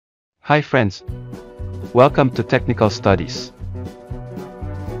Hi friends, welcome to Technical Studies.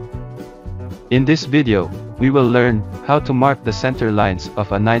 In this video, we will learn how to mark the center lines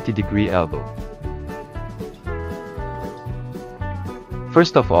of a 90-degree elbow.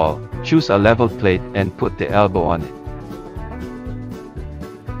 First of all, choose a level plate and put the elbow on it.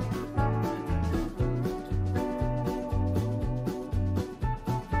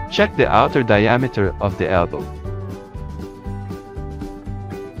 Check the outer diameter of the elbow.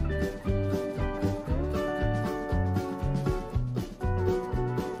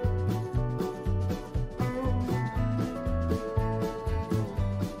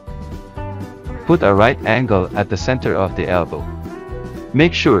 Put a right angle at the center of the elbow.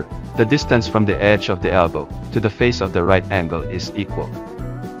 Make sure the distance from the edge of the elbow to the face of the right angle is equal.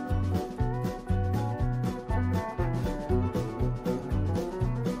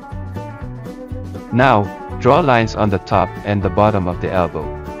 Now, draw lines on the top and the bottom of the elbow,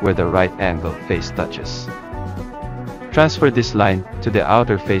 where the right angle face touches. Transfer this line to the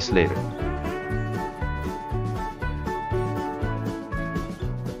outer face later.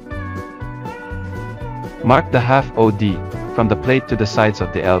 Mark the half OD from the plate to the sides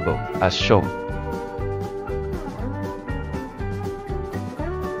of the elbow, as shown.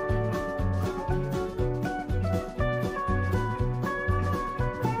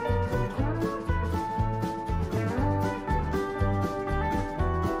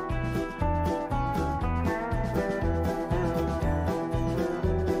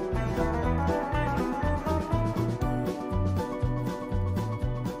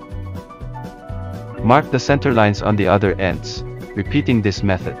 Mark the center lines on the other ends, repeating this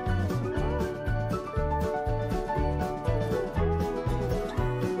method.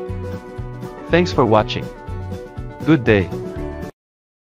 Thanks for watching. Good day.